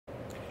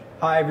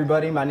Hi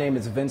everybody, my name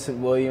is Vincent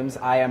Williams.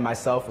 I am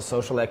myself a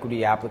social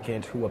equity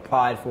applicant who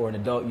applied for an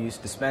adult use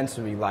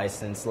dispensary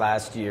license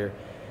last year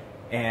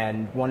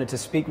and wanted to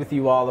speak with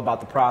you all about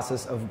the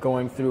process of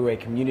going through a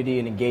community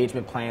and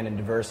engagement plan and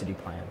diversity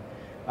plan.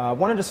 I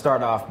wanted to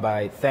start off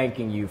by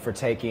thanking you for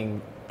taking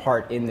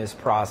part in this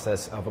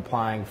process of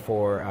applying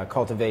for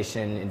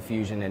cultivation,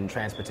 infusion, and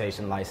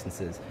transportation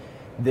licenses.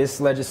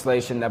 This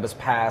legislation that was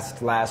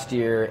passed last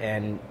year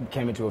and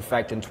came into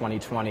effect in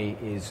 2020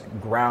 is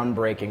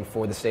groundbreaking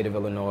for the state of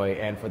Illinois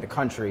and for the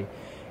country,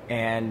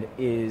 and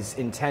is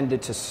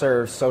intended to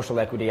serve social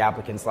equity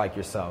applicants like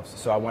yourselves.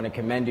 So I want to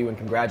commend you and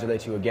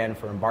congratulate you again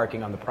for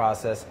embarking on the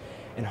process,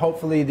 and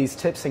hopefully these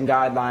tips and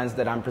guidelines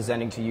that I'm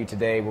presenting to you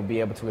today will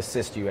be able to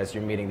assist you as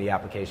you're meeting the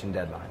application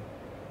deadline.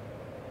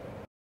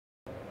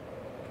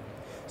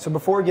 So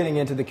before getting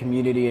into the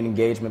community and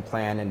engagement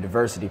plan and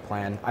diversity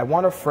plan, I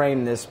want to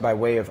frame this by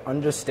way of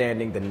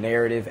understanding the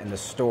narrative and the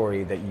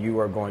story that you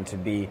are going to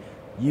be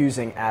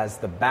using as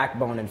the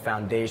backbone and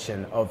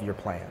foundation of your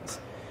plans.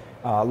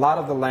 A lot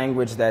of the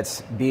language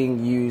that's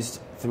being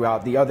used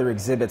throughout the other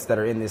exhibits that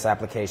are in this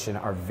application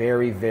are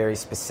very, very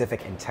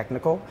specific and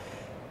technical.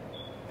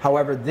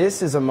 However,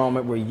 this is a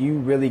moment where you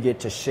really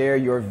get to share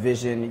your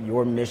vision,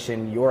 your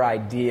mission, your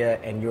idea,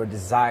 and your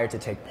desire to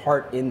take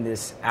part in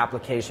this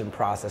application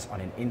process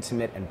on an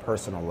intimate and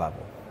personal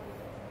level.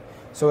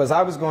 So as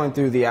I was going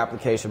through the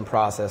application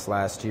process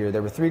last year,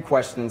 there were 3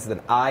 questions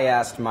that I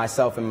asked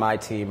myself and my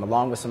team,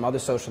 along with some other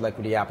social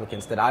equity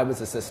applicants that I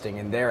was assisting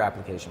in their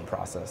application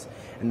process.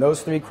 And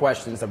those 3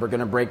 questions that we're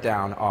going to break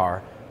down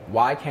are,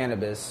 why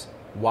cannabis,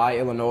 why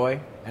Illinois,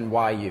 and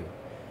why you?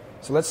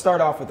 So let's start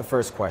off with the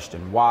first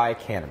question, why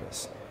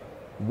cannabis?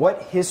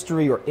 What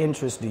history or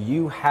interest do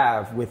you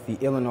have with the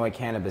Illinois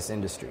cannabis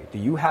industry? Do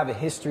you have a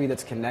history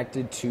that's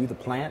connected to the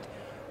plant?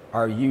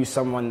 Are you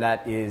someone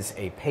that is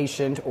a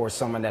patient or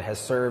someone that has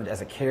served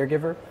as a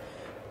caregiver?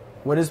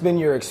 What has been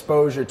your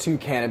exposure to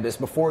cannabis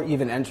before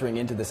even entering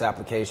into this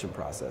application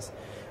process?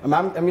 I'm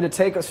going to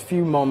take a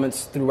few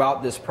moments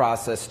throughout this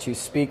process to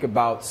speak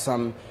about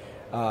some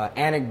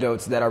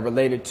anecdotes that are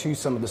related to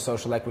some of the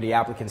social equity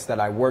applicants that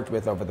I worked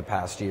with over the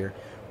past year.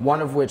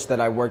 One of which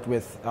that I worked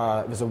with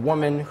was a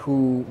woman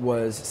who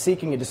was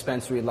seeking a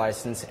dispensary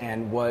license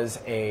and was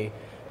a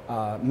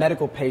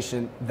medical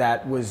patient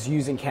that was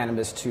using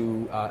cannabis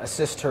to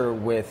assist her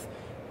with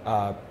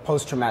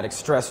post-traumatic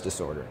stress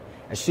disorder.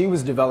 As she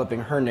was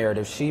developing her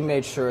narrative, she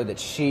made sure that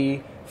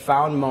she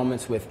found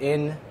moments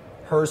within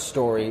her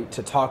story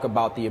to talk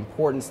about the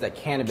importance that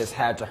cannabis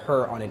had to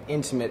her on an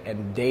intimate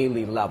and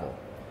daily level.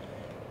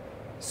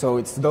 So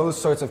it's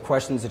those sorts of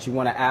questions that you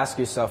want to ask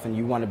yourself and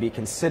you want to be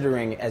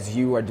considering as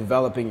you are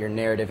developing your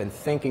narrative and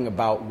thinking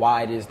about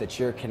why it is that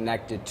you're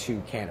connected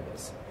to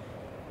cannabis.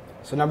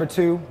 So number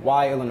 2,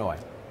 why Illinois?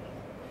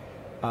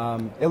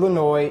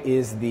 Illinois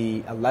is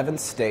the 11th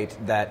state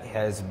that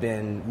has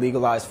been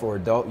legalized for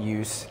adult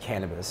use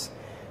cannabis.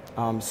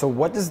 So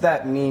what does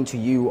that mean to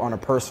you on a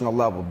personal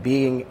level,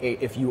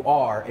 if you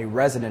are a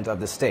resident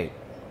of the state?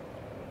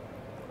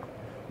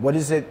 What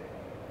is it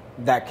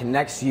that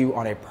connects you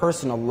on a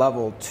personal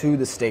level to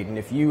the state? And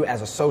if you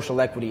as a social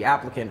equity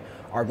applicant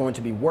are going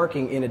to be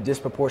working in a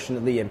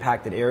disproportionately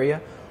impacted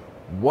area,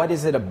 what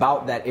is it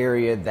about that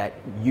area that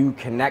you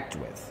connect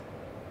with?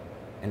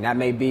 And that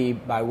may be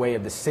by way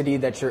of the city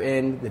that you're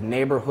in, the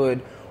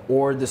neighborhood,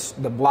 or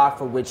the block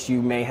for which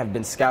you may have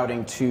been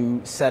scouting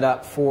to set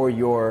up for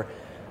your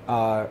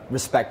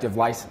respective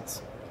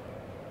license.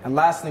 And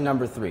lastly,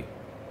 number 3,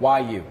 why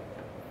you?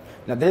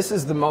 Now this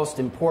is the most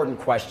important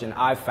question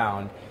I've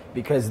found,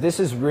 because this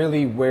is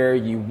really where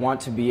you want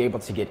to be able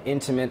to get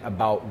intimate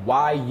about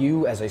why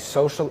you as a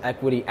social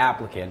equity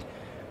applicant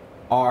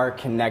are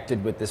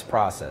connected with this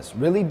process.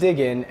 Really dig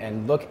in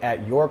and look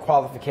at your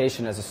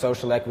qualification as a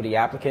social equity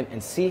applicant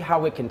and see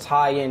how it can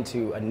tie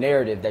into a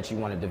narrative that you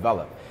want to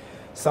develop.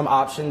 Some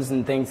options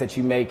and things that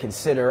you may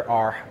consider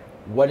are,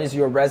 what is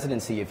your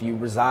residency if you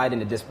reside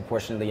in a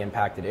disproportionately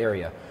impacted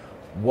area?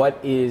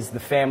 What is the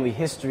family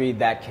history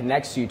that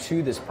connects you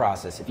to this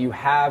process? If you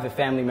have a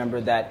family member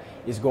that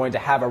is going to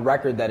have a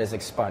record that is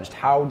expunged,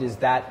 how does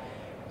that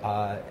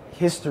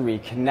history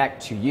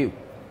connect to you?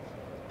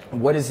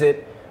 What is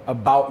it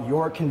about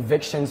your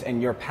convictions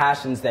and your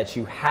passions that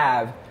you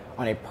have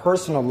on a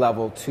personal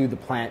level to the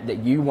plant that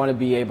you want to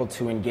be able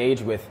to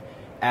engage with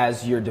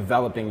as you're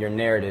developing your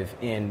narrative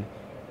in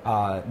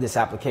this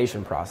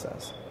application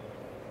process?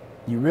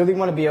 You really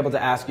want to be able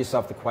to ask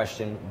yourself the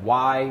question,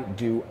 why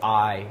do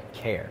I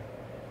care?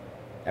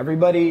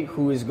 Everybody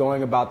who is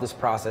going about this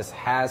process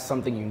has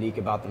something unique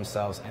about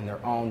themselves and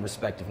their own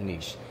respective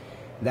niche.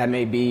 That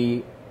may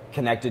be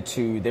connected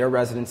to their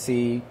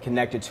residency,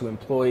 connected to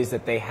employees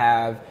that they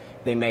have.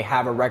 They may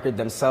have a record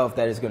themselves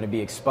that is going to be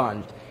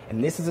expunged.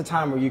 And this is a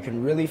time where you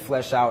can really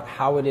flesh out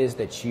how it is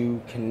that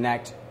you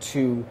connect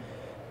to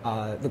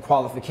the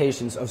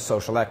qualifications of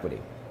social equity.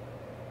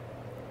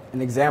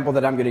 An example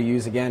that I'm going to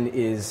use again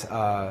is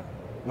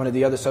one of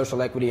the other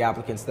social equity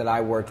applicants that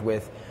I worked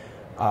with.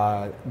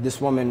 This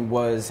woman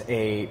was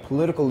a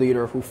political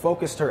leader who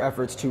focused her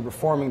efforts to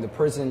reforming the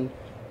prison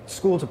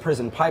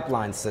school-to-prison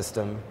pipeline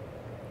system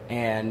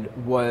and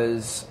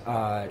was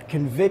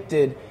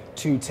convicted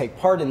to take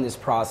part in this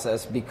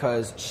process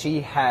because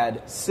she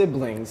had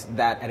siblings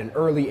that at an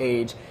early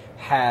age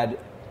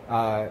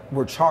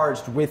were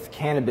charged with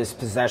cannabis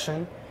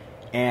possession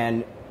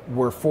and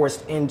were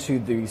forced into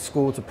the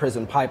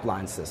school-to-prison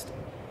pipeline system.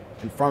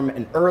 And from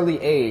an early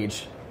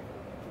age,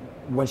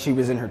 when she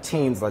was in her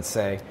teens, let's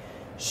say,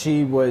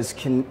 she was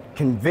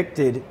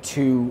convicted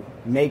to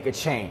make a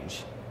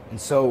change. And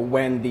so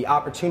when the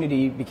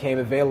opportunity became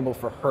available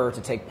for her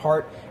to take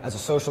part as a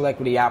social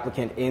equity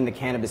applicant in the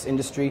cannabis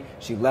industry,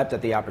 she leapt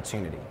at the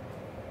opportunity.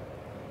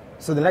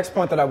 So the next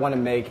point that I want to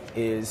make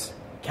is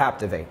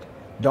captivate.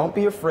 Don't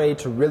be afraid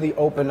to really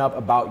open up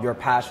about your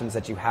passions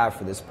that you have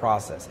for this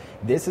process.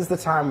 This is the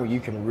time where you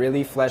can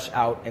really flesh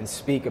out and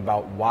speak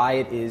about why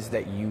it is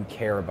that you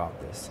care about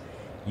this.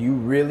 You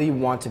really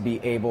want to be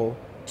able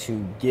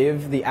to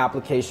give the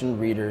application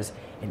readers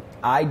an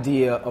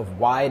idea of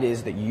why it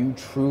is that you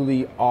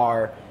truly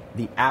are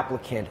the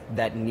applicant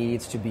that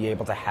needs to be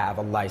able to have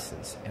a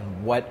license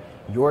and what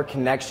your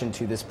connection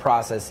to this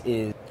process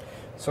is.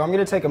 So I'm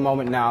going to take a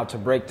moment now to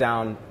break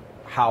down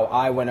how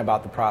I went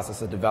about the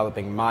process of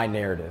developing my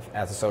narrative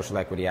as a social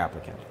equity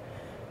applicant.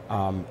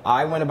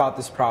 I went about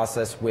this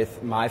process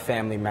with my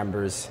family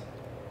members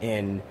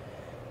in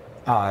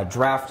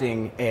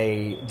drafting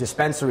a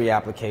dispensary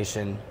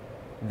application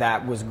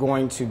that was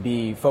going to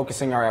be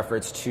focusing our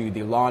efforts to the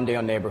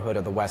Lawndale neighborhood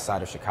of the west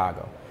side of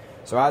Chicago.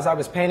 So as I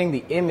was painting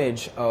the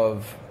image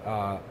of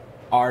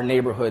our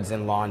neighborhoods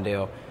in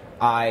Lawndale,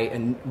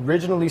 I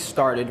originally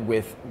started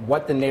with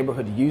what the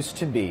neighborhood used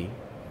to be,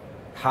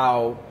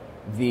 how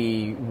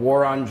the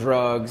war on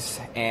drugs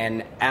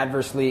and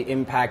adversely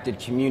impacted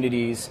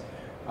communities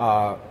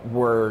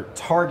were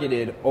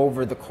targeted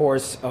over the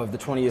course of the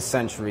 20th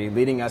century,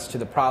 leading us to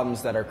the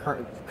problems that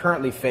are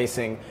currently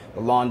facing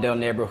the Lawndale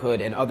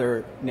neighborhood and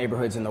other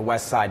neighborhoods in the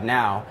West Side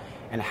now,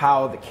 and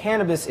how the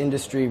cannabis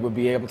industry would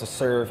be able to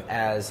serve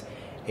as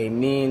a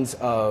means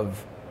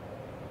of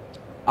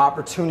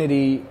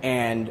opportunity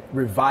and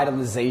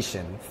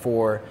revitalization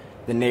for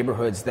the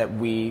neighborhoods that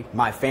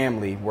my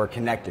family, were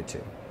connected to.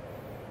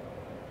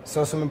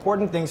 So some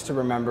important things to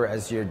remember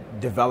as you're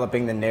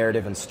developing the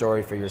narrative and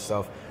story for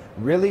yourself.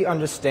 Really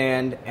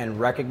understand and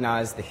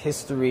recognize the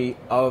history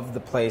of the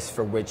place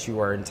for which you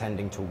are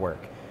intending to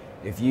work.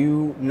 If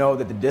you know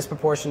that the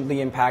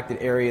disproportionately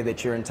impacted area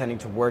that you're intending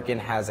to work in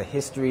has a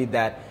history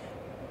that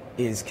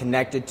is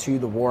connected to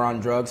the war on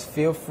drugs,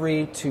 feel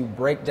free to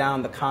break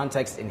down the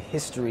context and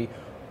history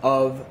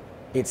of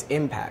its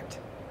impact.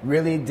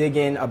 Really dig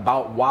in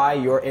about why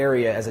your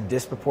area as a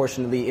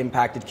disproportionately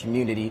impacted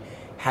community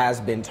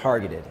has been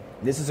targeted.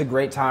 This is a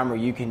great time where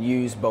you can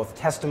use both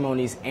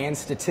testimonies and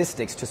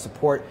statistics to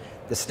support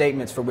the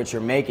statements for which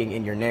you're making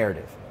in your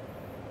narrative.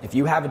 If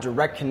you have a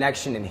direct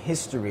connection in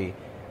history,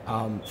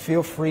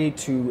 feel free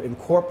to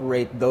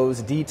incorporate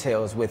those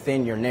details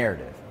within your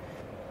narrative.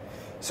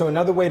 So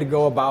another way to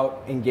go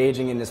about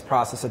engaging in this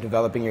process of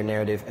developing your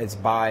narrative is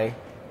by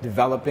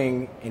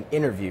developing an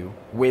interview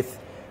with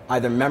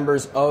either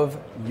members of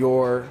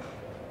your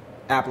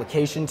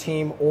application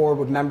team or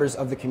with members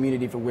of the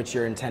community for which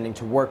you're intending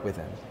to work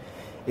within.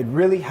 It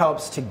really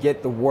helps to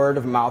get the word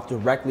of mouth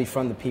directly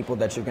from the people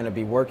that you're going to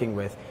be working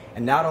with.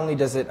 And not only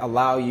does it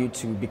allow you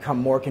to become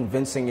more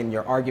convincing in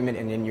your argument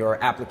and in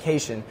your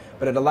application,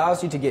 but it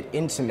allows you to get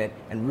intimate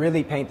and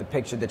really paint the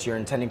picture that you're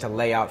intending to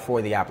lay out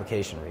for the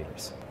application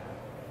readers.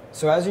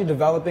 So as you're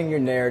developing your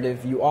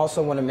narrative, you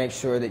also want to make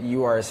sure that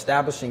you are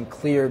establishing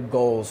clear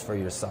goals for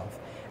yourself.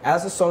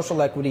 As a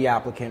social equity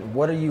applicant,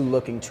 what are you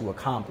looking to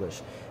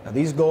accomplish? Now,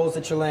 these goals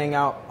that you're laying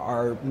out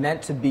are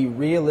meant to be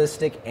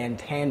realistic and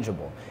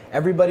tangible.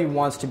 Everybody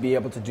wants to be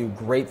able to do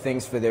great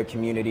things for their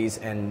communities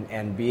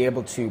and be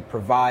able to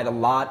provide a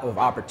lot of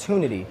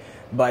opportunity,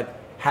 but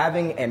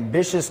having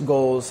ambitious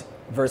goals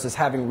versus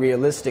having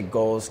realistic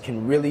goals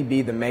can really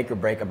be the make or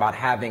break about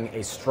having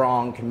a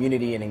strong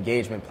community and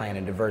engagement plan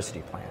and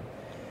diversity plan.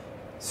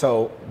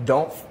 So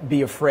don't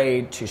be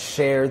afraid to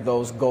share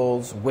those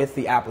goals with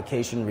the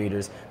application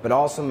readers, but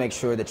also make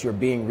sure that you're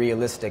being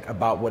realistic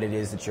about what it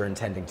is that you're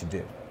intending to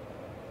do.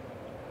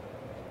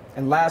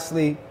 And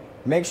lastly,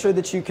 make sure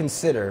that you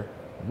consider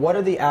what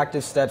are the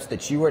active steps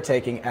that you are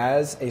taking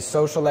as a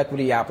social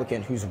equity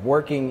applicant who's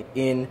working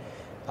in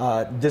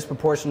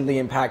disproportionately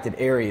impacted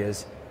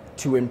areas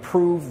to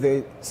improve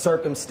the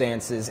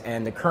circumstances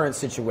and the current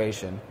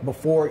situation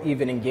before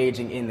even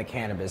engaging in the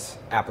cannabis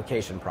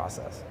application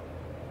process.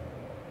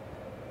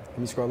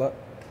 Can you scroll up?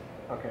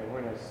 Okay,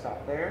 we're going to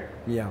stop there.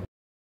 Yeah.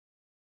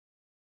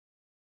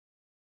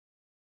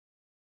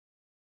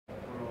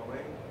 Rolling.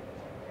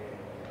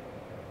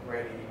 And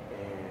ready.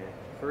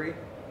 And 3,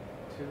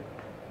 2.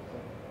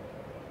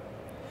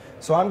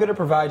 So I'm going to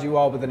provide you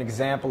all with an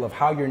example of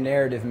how your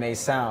narrative may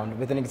sound,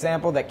 with an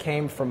example that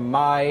came from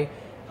my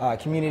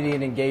community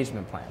and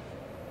engagement plan.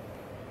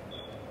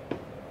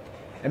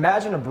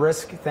 Imagine a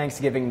brisk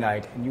Thanksgiving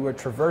night and you are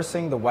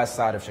traversing the west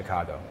side of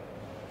Chicago.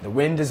 The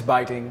wind is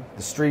biting,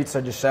 the streets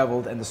are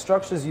disheveled, and the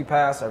structures you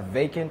pass are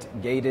vacant,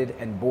 gated,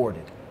 and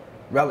boarded.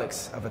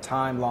 relics of a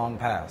time long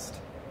past.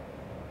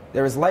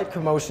 There is light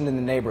commotion in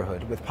the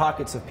neighborhood, with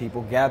pockets of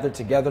people gathered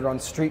together on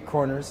street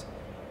corners,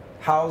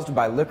 housed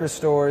by liquor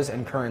stores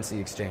and currency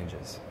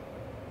exchanges.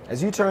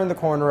 As you turn the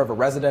corner of a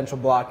residential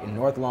block in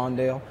North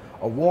Lawndale,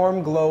 a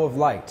warm glow of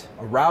light,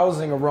 a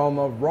rousing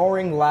aroma,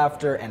 roaring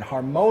laughter, and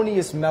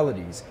harmonious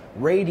melodies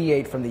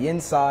radiate from the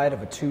inside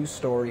of a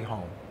two-story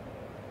home.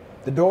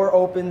 The door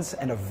opens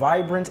and a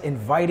vibrant,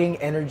 inviting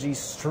energy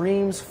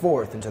streams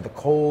forth into the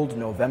cold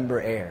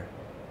November air.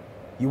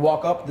 You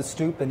walk up the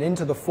stoop and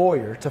into the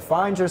foyer to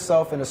find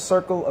yourself in a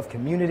circle of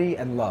community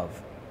and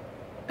love.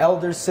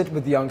 Elders sit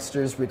with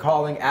youngsters,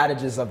 recalling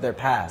adages of their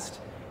past,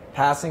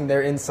 passing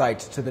their insight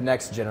to the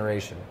next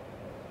generation.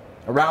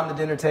 Around the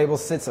dinner table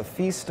sits a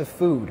feast of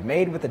food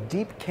made with a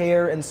deep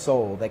care and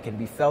soul that can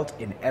be felt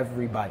in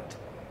every bite.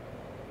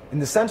 In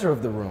the center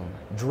of the room,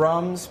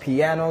 drums,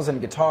 pianos, and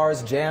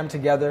guitars jam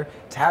together,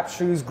 tap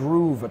shoes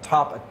groove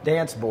atop a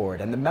dance board,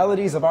 and the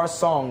melodies of our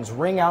songs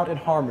ring out in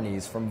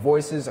harmonies from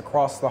voices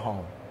across the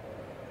home.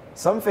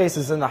 Some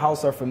faces in the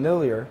house are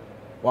familiar,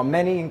 while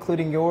many,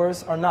 including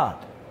yours, are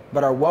not,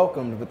 but are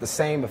welcomed with the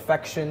same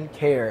affection,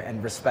 care,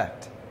 and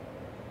respect.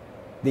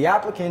 The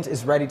applicant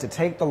is ready to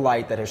take the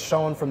light that has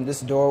shone from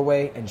this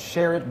doorway and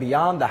share it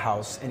beyond the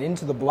house and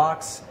into the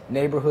blocks,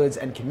 neighborhoods,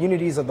 and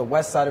communities of the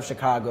west side of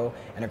Chicago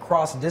and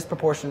across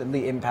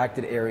disproportionately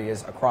impacted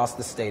areas across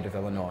the state of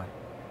Illinois.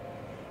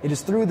 It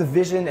is through the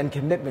vision and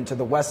commitment to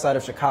the west side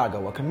of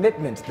Chicago, a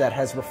commitment that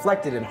has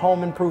reflected in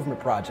home improvement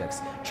projects,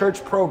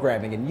 church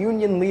programming, and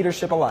union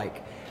leadership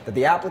alike, that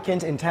the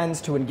applicant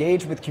intends to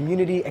engage with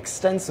community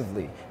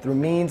extensively through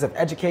means of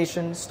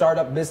education,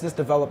 startup business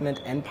development,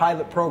 and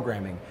pilot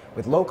programming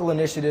with local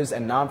initiatives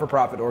and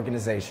non-for-profit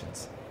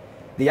organizations.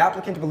 The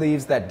applicant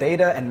believes that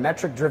data and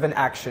metric-driven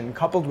action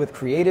coupled with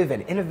creative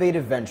and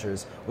innovative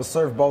ventures will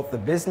serve both the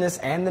business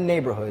and the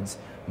neighborhoods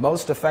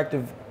most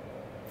effective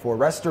for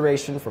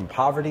restoration from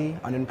poverty,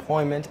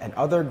 unemployment, and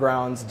other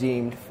grounds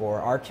deemed for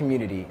our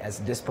community as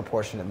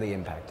disproportionately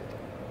impacted.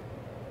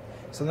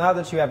 So now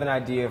that you have an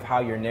idea of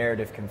how your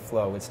narrative can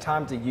flow, it's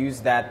time to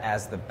use that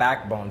as the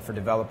backbone for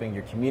developing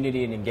your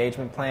community and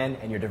engagement plan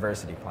and your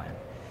diversity plan.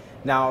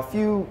 Now, a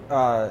few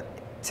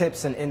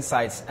tips and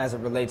insights as it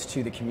relates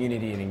to the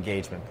community and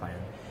engagement plan.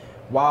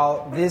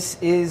 While this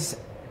is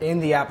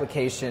in the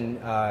application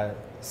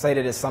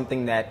cited as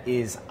something that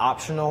is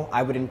optional,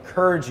 I would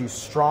encourage you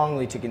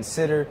strongly to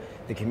consider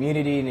the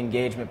community and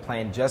engagement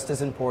plan just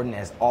as important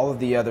as all of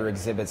the other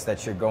exhibits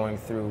that you're going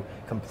through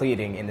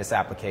completing in this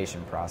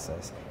application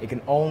process. It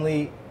can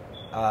only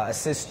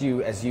assist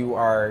you as you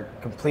are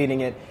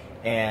completing it,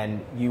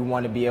 and you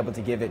want to be able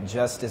to give it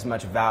just as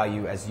much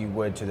value as you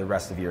would to the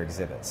rest of your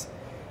exhibits.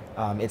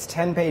 It's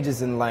 10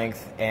 pages in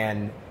length,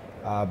 and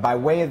by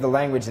way of the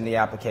language in the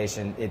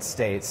application, it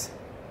states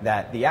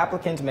that the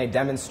applicant may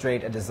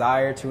demonstrate a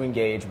desire to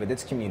engage with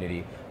its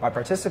community by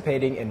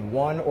participating in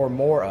one or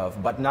more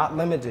of, but not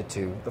limited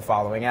to, the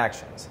following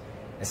actions: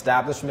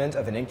 establishment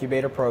of an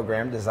incubator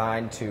program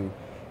designed to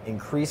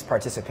increase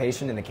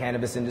participation in the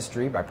cannabis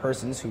industry by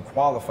persons who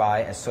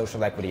qualify as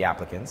social equity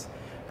applicants,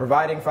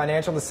 providing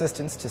financial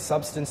assistance to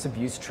substance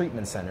abuse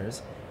treatment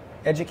centers,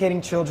 educating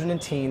children and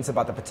teens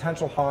about the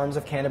potential harms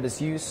of cannabis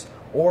use,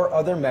 or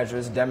other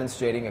measures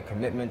demonstrating a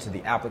commitment to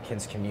the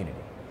applicant's community.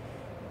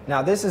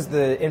 Now, this is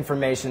the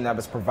information that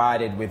was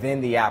provided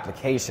within the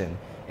application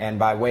and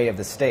by way of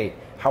the state.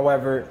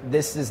 However,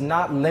 this does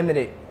not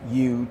limit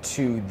you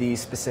to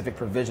these specific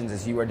provisions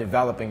as you are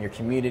developing your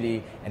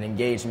community and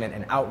engagement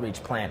and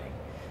outreach planning.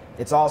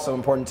 It's also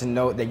important to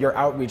note that your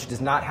outreach does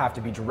not have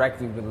to be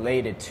directly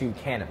related to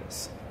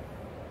cannabis.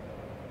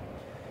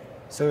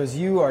 So as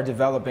you are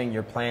developing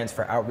your plans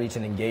for outreach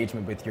and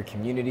engagement with your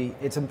community,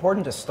 it's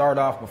important to start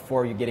off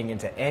before you're getting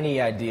into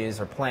any ideas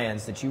or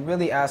plans that you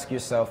really ask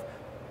yourself,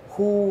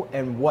 who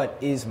and what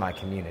is my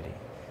community?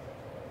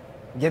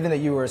 Given that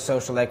you are a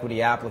social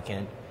equity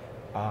applicant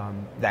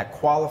that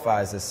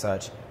qualifies as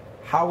such,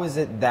 how is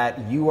it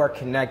that you are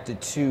connected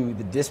to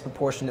the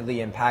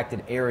disproportionately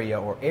impacted area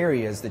or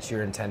areas that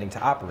you're intending to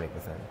operate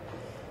within?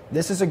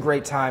 This is a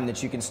great time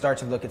that you can start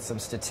to look at some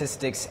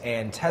statistics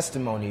and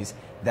testimonies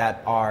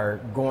that are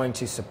going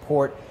to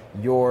support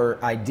your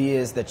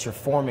ideas that you're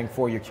forming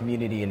for your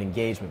community and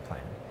engagement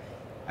plan.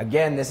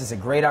 Again, this is a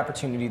great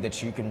opportunity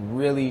that you can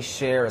really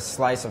share a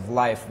slice of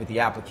life with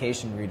the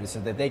application reader so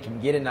that they can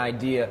get an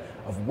idea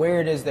of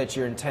where it is that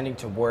you're intending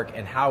to work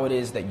and how it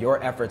is that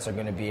your efforts are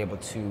going to be able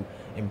to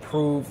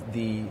improve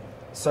the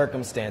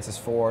circumstances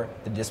for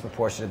the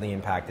disproportionately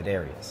impacted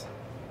areas.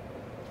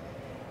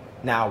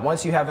 Now,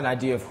 once you have an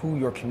idea of who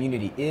your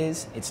community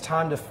is, it's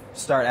time to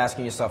start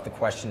asking yourself the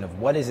question of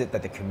what is it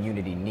that the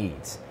community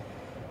needs.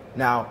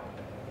 Now,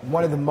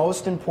 one of the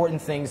most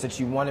important things that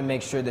you want to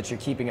make sure that you're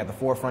keeping at the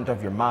forefront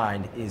of your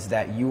mind is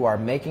that you are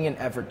making an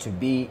effort to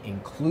be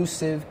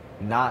inclusive,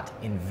 not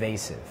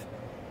invasive.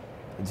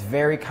 It's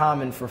very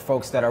common for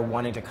folks that are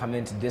wanting to come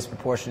into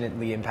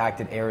disproportionately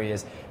impacted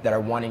areas that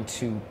are wanting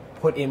to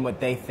put in what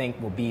they think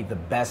will be the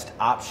best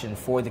option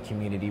for the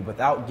community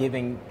without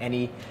giving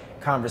any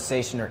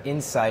conversation or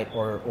insight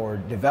or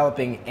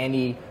developing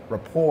any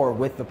rapport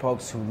with the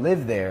folks who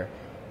live there.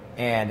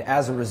 And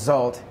as a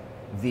result,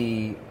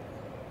 the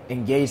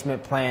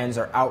engagement plans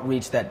or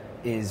outreach that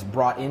is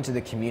brought into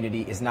the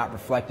community is not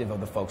reflective of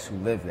the folks who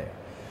live there.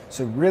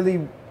 So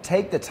really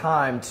take the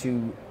time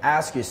to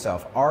ask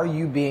yourself, are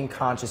you being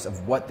conscious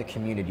of what the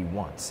community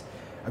wants?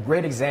 A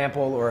great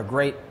example or a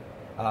great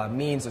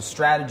means of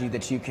strategy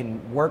that you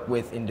can work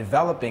with in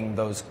developing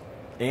those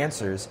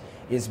answers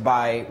is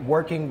by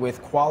working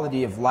with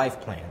quality of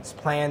life plans,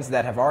 plans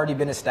that have already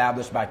been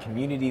established by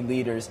community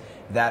leaders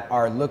that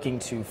are looking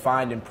to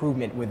find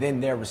improvement within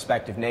their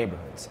respective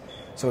neighborhoods.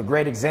 So a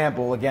great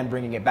example, again,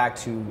 bringing it back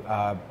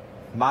to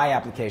my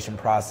application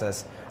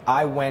process,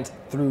 I went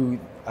through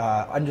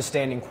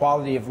understanding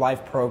quality of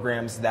life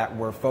programs that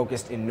were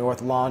focused in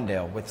North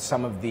Lawndale with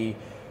some of the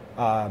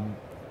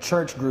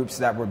church groups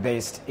that were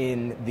based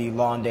in the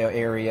Lawndale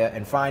area,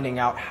 and finding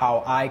out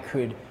how I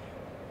could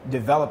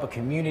develop a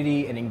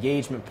community and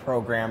engagement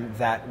program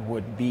that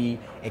would be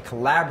a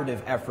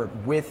collaborative effort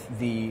with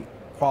the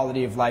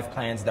quality of life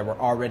plans that were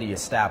already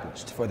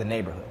established for the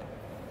neighborhood.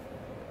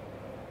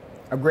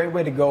 A great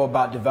way to go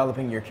about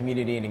developing your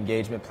community and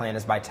engagement plan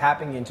is by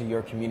tapping into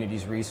your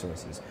community's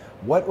resources.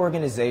 What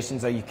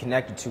organizations are you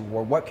connected to,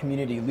 or what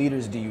community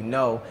leaders do you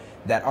know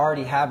that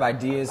already have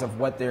ideas of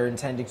what they're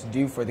intending to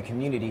do for the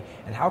community,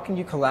 and how can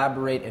you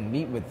collaborate and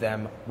meet with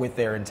them with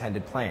their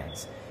intended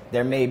plans?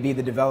 There may be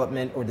the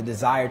development or the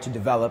desire to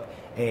develop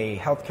a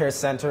healthcare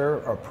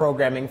center or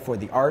programming for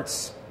the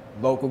arts,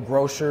 local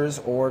grocers,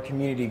 or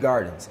community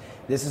gardens.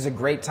 This is a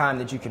great time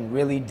that you can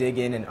really dig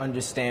in and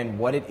understand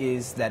what it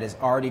is that is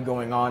already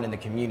going on in the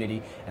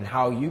community and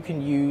how you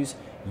can use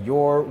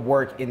your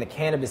work in the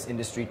cannabis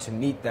industry to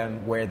meet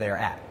them where they're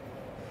at.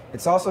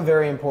 It's also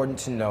very important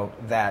to note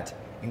that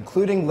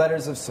including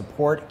letters of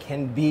support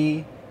can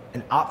be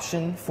an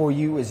option for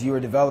you as you are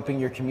developing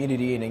your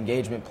community and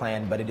engagement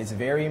plan, but it is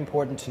very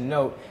important to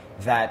note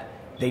that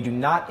they do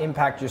not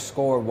impact your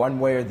score one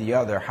way or the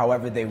other.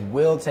 However, they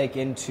will take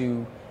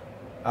into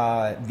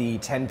the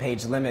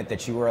 10-page limit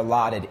that you were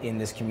allotted in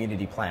this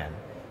community plan.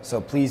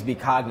 So please be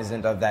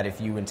cognizant of that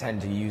if you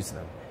intend to use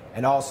them.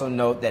 And also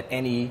note that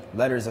any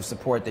letters of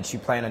support that you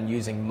plan on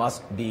using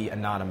must be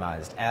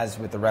anonymized, as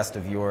with the rest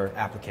of your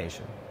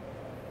application.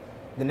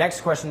 The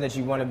next question that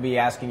you want to be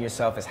asking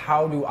yourself is,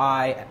 how do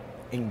I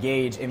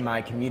engage in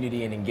my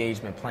community and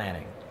engagement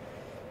planning?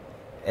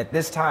 At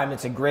this time,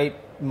 it's a great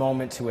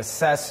moment to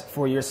assess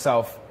for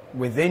yourself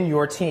within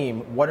your team,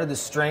 what are the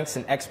strengths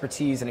and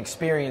expertise and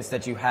experience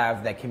that you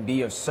have that can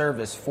be of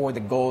service for the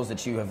goals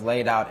that you have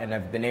laid out and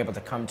have been able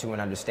to come to an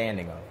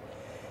understanding of.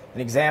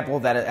 An example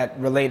that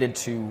related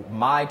to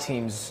my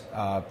team's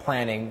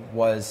planning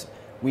was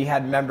we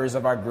had members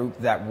of our group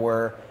that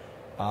were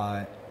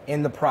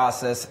in the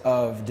process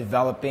of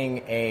developing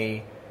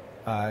a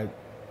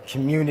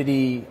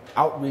community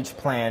outreach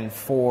plan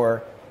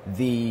for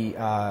the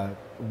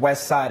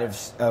west side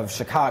of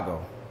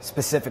Chicago,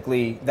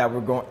 specifically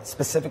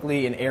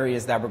in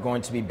areas that were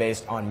going to be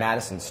based on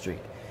Madison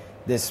Street.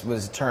 This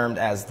was termed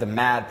as the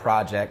MAD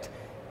project,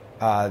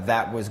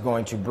 that was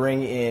going to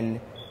bring in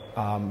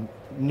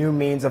new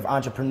means of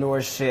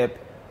entrepreneurship,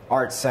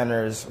 art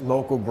centers,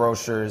 local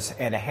grocers,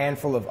 and a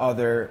handful of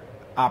other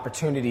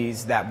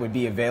opportunities that would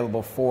be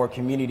available for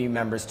community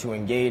members to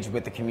engage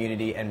with the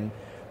community and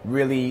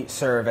really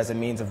serve as a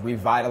means of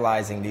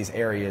revitalizing these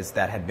areas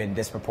that had been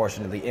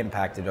disproportionately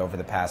impacted over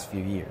the past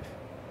few years.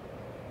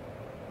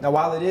 Now,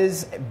 while it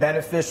is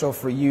beneficial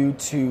for you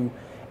to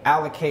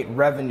allocate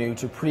revenue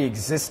to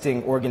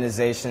pre-existing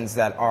organizations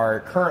that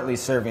are currently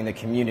serving the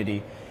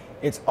community,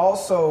 it's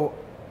also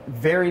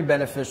very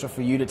beneficial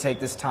for you to take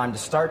this time to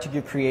start to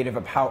get creative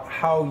about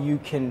how you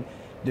can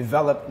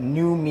develop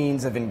new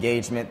means of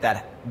engagement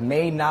that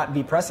may not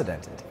be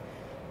precedented.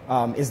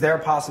 Is there a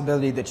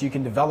possibility that you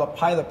can develop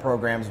pilot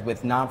programs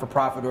with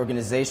non-for-profit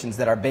organizations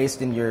that are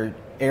based in your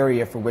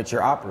area for which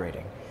you're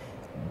operating?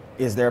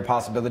 Is there a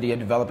possibility of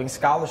developing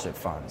scholarship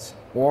funds?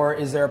 Or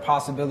is there a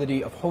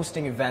possibility of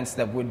hosting events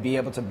that would be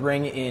able to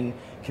bring in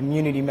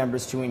community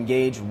members to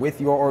engage with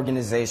your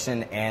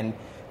organization and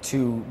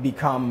to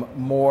become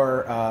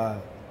more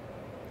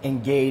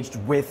engaged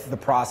with the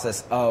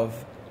process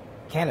of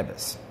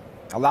cannabis?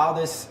 Allow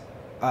this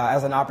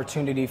as an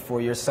opportunity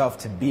for yourself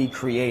to be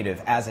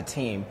creative as a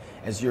team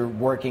as you're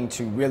working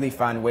to really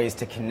find ways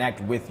to connect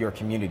with your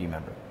community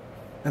member.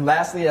 And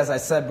lastly, as I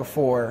said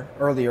before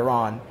earlier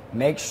on,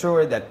 make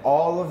sure that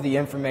all of the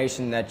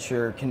information that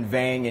you're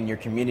conveying in your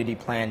community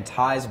plan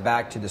ties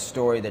back to the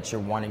story that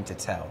you're wanting to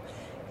tell.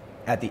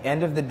 At the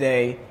end of the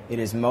day, it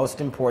is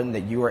most important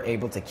that you are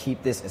able to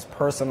keep this as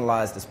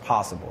personalized as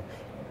possible.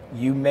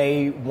 You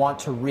may want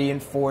to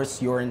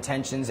reinforce your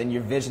intentions and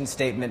your vision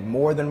statement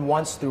more than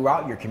once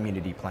throughout your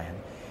community plan.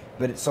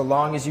 But so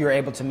long as you're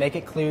able to make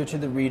it clear to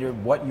the reader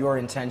what your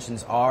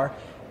intentions are,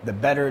 the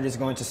better it is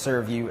going to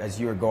serve you as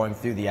you are going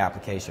through the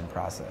application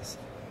process.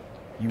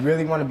 You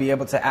really want to be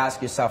able to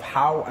ask yourself,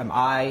 how am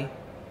I,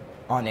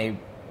 on a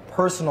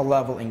personal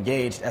level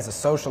engaged as a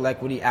social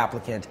equity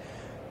applicant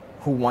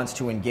who wants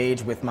to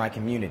engage with my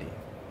community?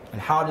 And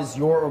how does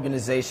your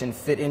organization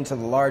fit into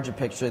the larger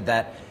picture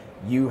that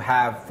you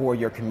have for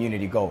your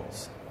community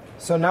goals?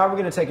 So now we're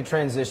going to take a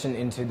transition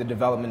into the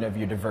development of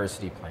your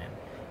diversity plan.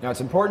 Now, it's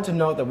important to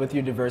note that with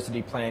your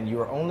diversity plan, you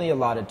are only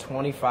allotted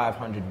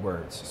 2,500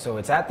 words. So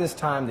it's at this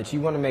time that you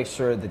want to make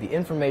sure that the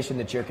information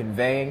that you're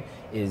conveying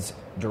is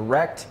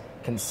direct,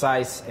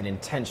 concise, and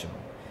intentional.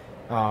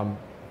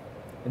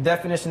 The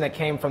definition that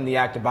came from the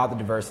Act about the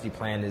diversity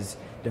plan is: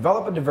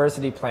 develop a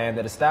diversity plan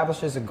that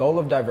establishes a goal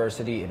of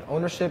diversity in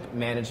ownership,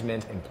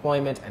 management,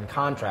 employment, and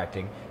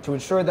contracting to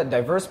ensure that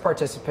diverse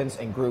participants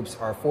and groups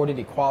are afforded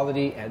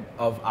equality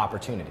of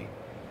opportunity.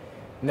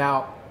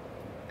 Now,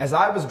 as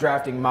I was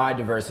drafting my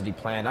diversity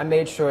plan, I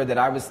made sure that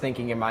I was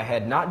thinking in my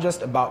head not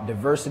just about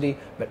diversity,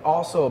 but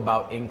also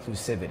about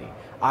inclusivity.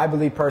 I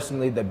believe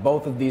personally that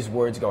both of these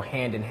words go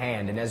hand in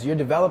hand, and as you're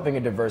developing a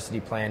diversity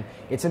plan,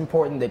 it's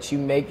important that you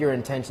make your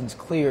intentions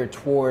clear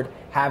toward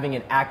having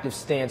an active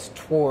stance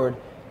toward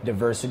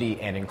diversity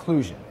and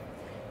inclusion.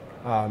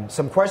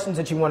 Some questions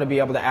that you want to be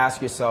able to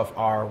ask yourself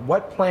are: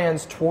 what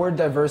plans toward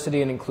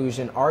diversity and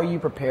inclusion are you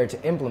prepared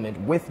to implement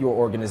with your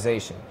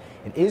organization?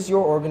 And is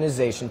your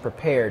organization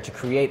prepared to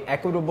create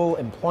equitable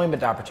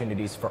employment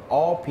opportunities for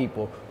all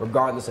people,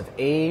 regardless of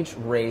age,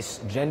 race,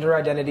 gender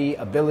identity,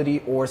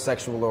 ability, or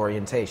sexual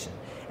orientation?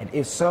 And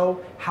if so,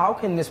 how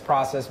can this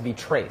process be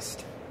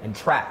traced and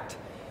tracked?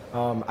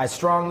 I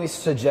strongly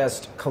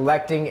suggest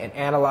collecting and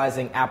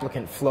analyzing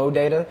applicant flow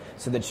data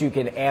so that you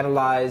can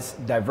analyze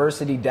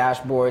diversity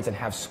dashboards and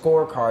have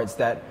scorecards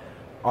that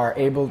are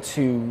able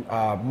to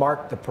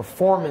mark the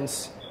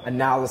performance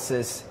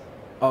analysis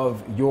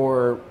of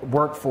your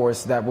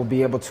workforce that will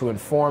be able to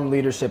inform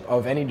leadership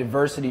of any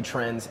diversity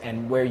trends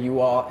and where you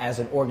all as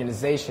an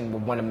organization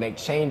would want to make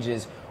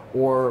changes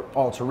or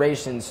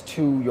alterations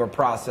to your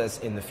process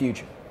in the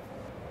future.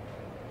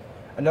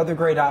 Another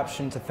great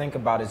option to think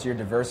about as you're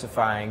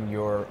diversifying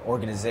your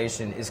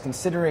organization is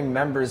considering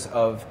members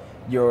of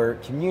your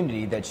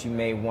community that you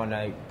may want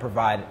to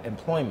provide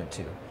employment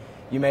to.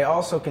 You may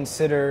also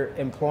consider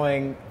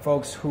employing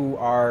folks who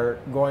are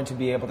going to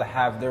be able to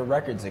have their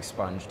records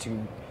expunged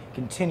to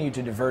continue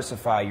to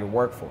diversify your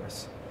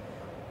workforce.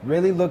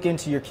 Really look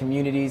into your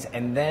communities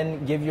and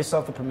then give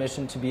yourself the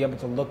permission to be able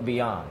to look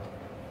beyond.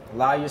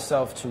 Allow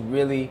yourself to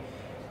really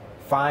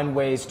find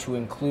ways to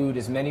include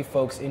as many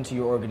folks into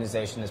your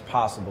organization as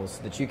possible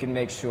so that you can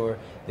make sure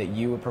that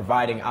you are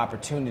providing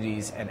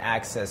opportunities and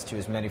access to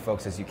as many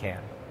folks as you can.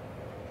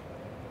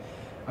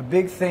 A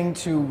big thing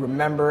to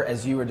remember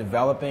as you are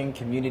developing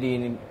community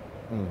and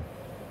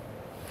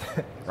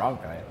wrong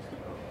guy.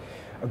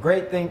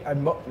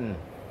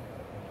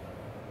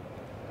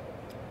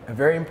 A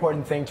very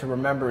important thing to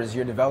remember as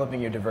you're developing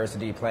your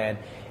diversity plan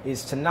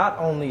is to not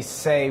only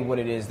say what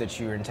it is that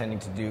you're intending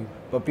to do,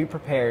 but be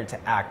prepared to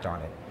act on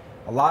it.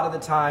 A lot of the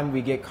time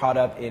we get caught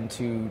up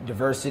into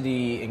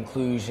diversity,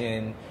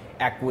 inclusion,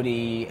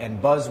 equity,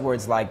 and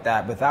buzzwords like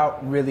that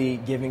without really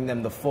giving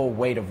them the full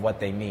weight of what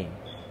they mean.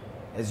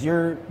 As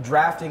you're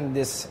drafting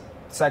this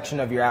section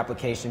of your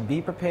application,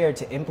 be prepared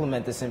to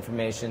implement this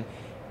information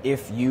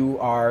if you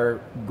are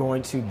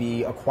going to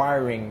be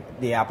acquiring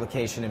the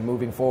application and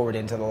moving forward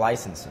into the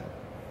licensing.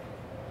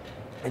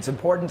 It's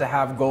important to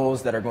have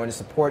goals that are going to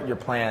support your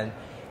plan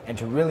and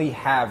to really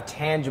have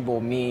tangible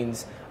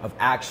means of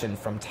action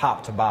from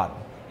top to bottom,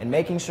 and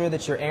making sure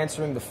that you're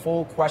answering the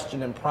full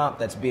question and prompt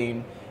that's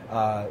being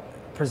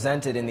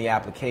presented in the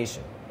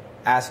application.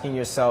 Asking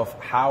yourself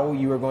how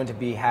you are going to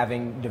be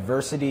having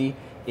diversity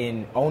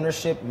in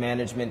ownership,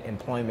 management,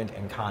 employment,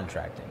 and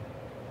contracting.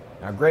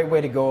 Now, a great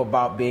way to go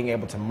about being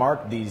able to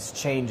mark these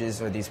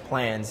changes or these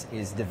plans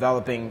is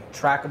developing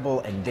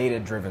trackable and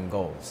data-driven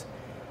goals.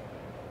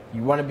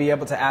 You want to be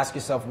able to ask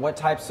yourself what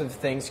types of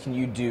things can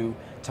you do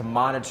to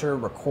monitor,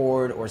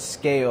 record, or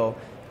scale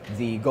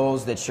the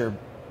goals that you're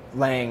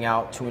laying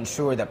out to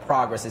ensure that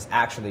progress is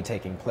actually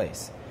taking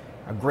place.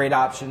 A great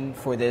option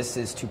for this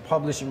is to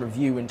publish and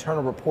review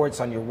internal reports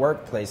on your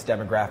workplace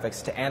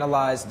demographics to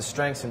analyze the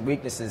strengths and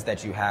weaknesses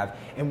that you have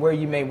and where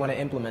you may want to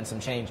implement some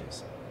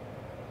changes.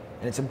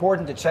 And it's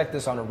important to check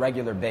this on a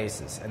regular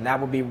basis, and that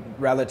will be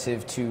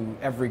relative to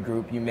every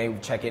group. You may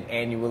check it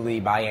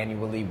annually,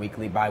 biannually,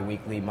 weekly,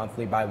 bi-weekly,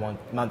 monthly,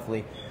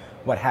 bi-monthly,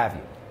 what have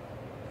you.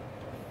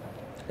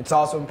 It's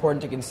also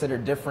important to consider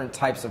different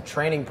types of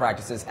training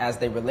practices as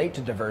they relate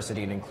to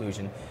diversity and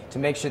inclusion to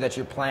make sure that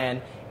your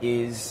plan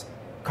is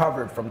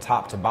covered from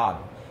top to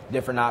bottom.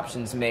 Different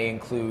options may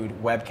include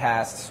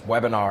webcasts,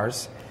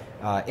 webinars,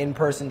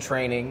 in-person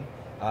training,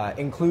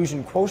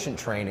 inclusion quotient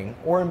training,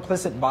 or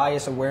implicit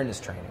bias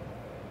awareness training.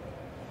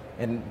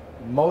 And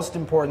most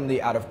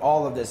importantly, out of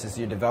all of this, as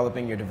you're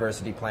developing your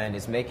diversity plan,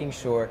 is making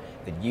sure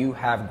that you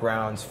have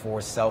grounds for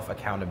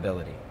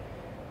self-accountability.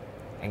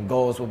 And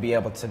goals will be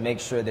able to make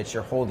sure that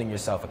you're holding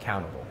yourself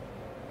accountable.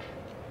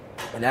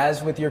 And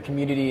as with your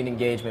community and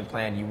engagement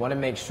plan, you want to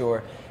make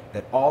sure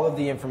that all of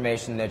the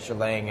information that you're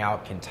laying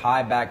out can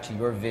tie back to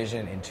your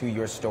vision and to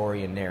your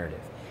story and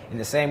narrative. In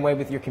the same way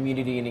with your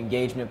community and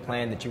engagement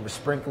plan, that you were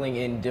sprinkling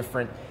in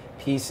different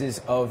pieces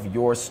of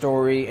your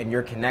story and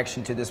your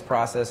connection to this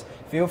process,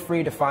 feel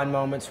free to find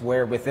moments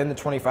where within the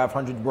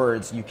 2,500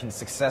 words you can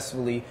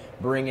successfully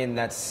bring in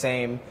that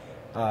same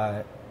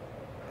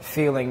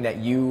feeling that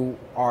you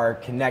are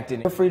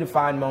connected. Feel free to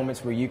find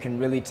moments where you can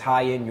really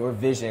tie in your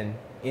vision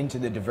into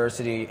the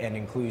diversity and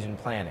inclusion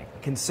planning.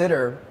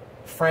 Consider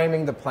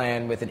framing the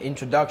plan with an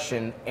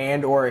introduction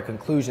and/or a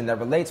conclusion that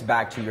relates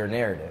back to your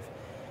narrative.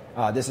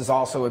 This is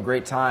also a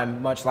great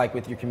time, much like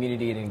with your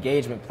community and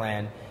engagement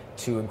plan,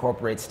 to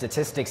incorporate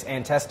statistics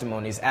and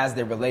testimonies as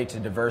they relate to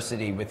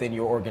diversity within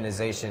your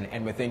organization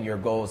and within your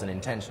goals and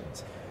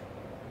intentions.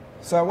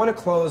 So I want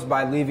to close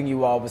by leaving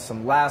you all with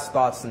some last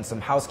thoughts and some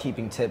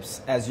housekeeping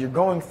tips as you're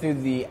going through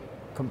the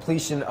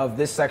completion of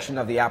this section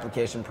of the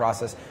application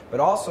process, but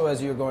also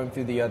as you're going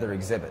through the other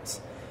exhibits.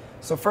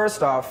 So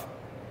first off,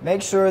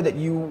 make sure that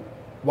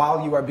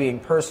while you are being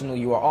personal,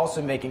 you are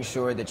also making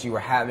sure that you are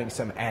having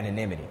some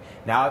anonymity.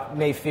 Now, it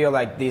may feel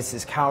like this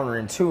is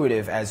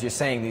counterintuitive as you're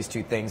saying these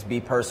two things,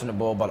 be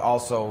personable, but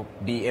also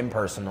be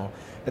impersonal.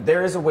 But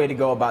there is a way to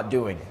go about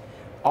doing it.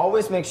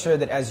 Always make sure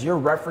that as you're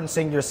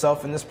referencing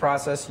yourself in this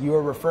process, you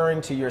are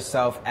referring to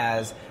yourself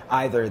as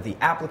either the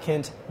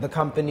applicant, the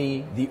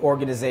company, the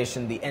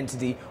organization, the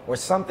entity, or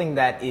something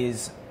that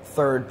is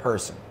third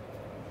person.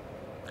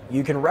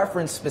 You can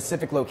reference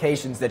specific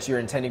locations that you're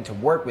intending to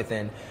work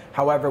within.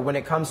 However, when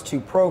it comes to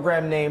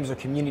program names or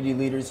community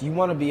leaders, you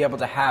want to be able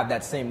to have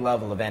that same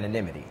level of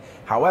anonymity.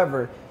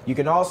 However, you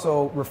can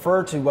also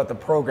refer to what the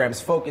programs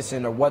focus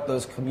in or what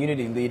those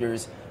community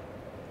leaders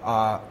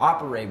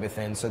operate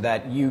within, so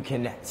that you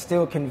can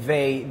still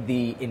convey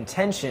the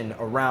intention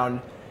around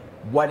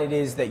what it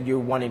is that you're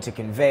wanting to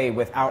convey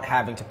without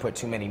having to put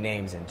too many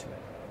names into it.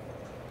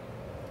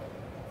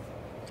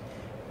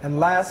 And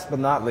last but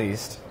not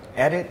least,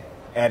 edit,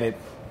 edit,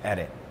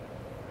 edit.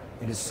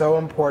 It is so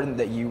important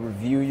that you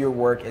review your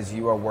work as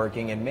you are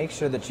working and make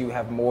sure that you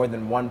have more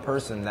than one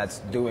person that's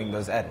doing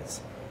those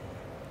edits.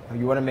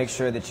 You want to make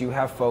sure that you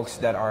have folks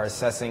that are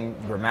assessing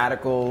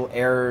grammatical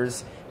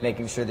errors,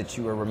 making sure that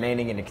you are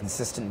remaining in a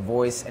consistent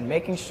voice, and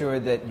making sure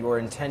that your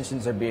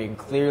intentions are being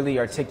clearly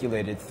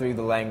articulated through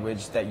the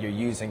language that you're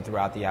using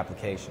throughout the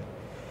application.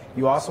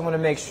 You also want to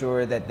make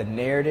sure that the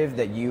narrative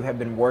that you have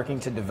been working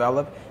to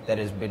develop, that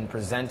has been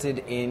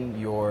presented in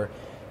your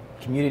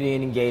community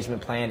and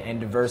engagement plan and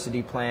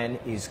diversity plan,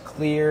 is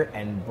clear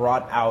and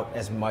brought out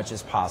as much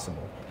as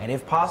possible. And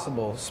if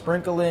possible,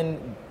 sprinkle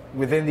in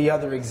within the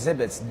other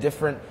exhibits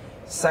different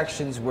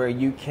sections where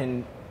you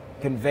can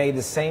convey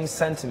the same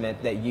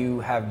sentiment that you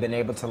have been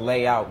able to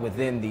lay out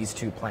within these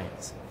two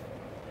plans.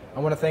 I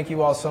want to thank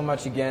you all so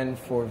much again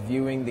for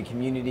viewing the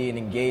community and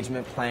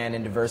engagement plan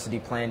and diversity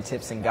plan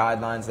tips and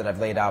guidelines that I've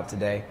laid out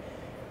today.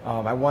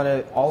 I want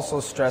to also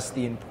stress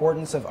the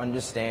importance of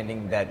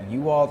understanding that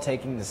you all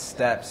taking the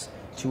steps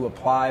to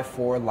apply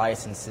for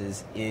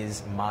licenses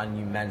is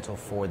monumental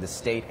for the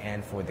state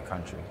and for the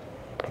country.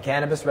 The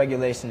Cannabis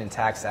Regulation and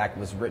Tax Act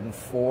was written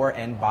for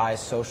and by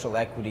social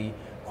equity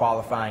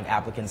qualifying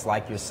applicants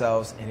like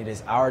yourselves, and it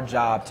is our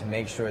job to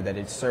make sure that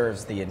it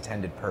serves the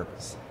intended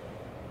purpose.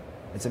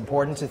 It's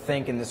important to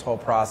think in this whole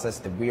process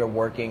that we are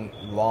working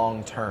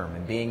long term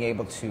and being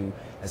able to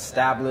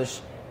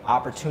establish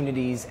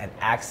opportunities and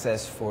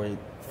access for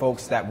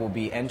folks that will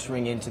be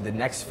entering into the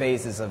next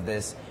phases of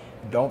this.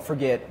 Don't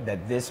forget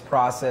that this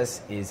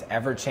process is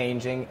ever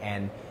changing,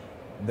 and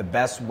the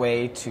best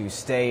way to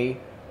stay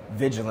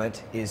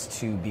vigilant is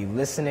to be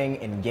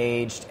listening,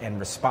 engaged, and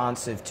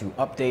responsive to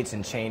updates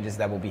and changes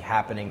that will be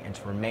happening, and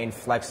to remain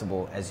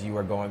flexible as you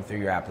are going through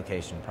your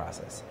application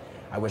process.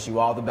 I wish you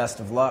all the best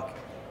of luck,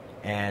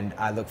 and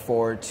I look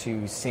forward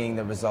to seeing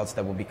the results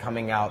that will be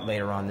coming out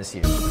later on this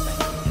year.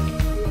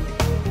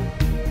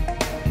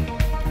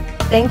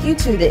 Thank you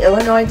to the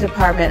Illinois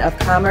Department of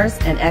Commerce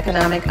and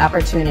Economic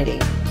Opportunity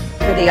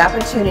for the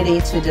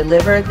opportunity to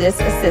deliver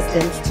this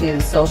assistance to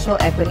social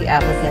equity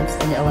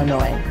applicants in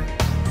Illinois.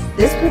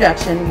 This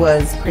production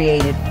was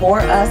created for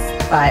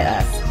us, by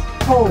us,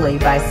 wholly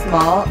by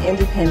small,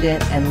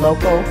 independent, and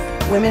local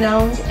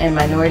women-owned and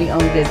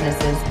minority-owned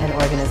businesses and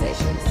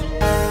organizations.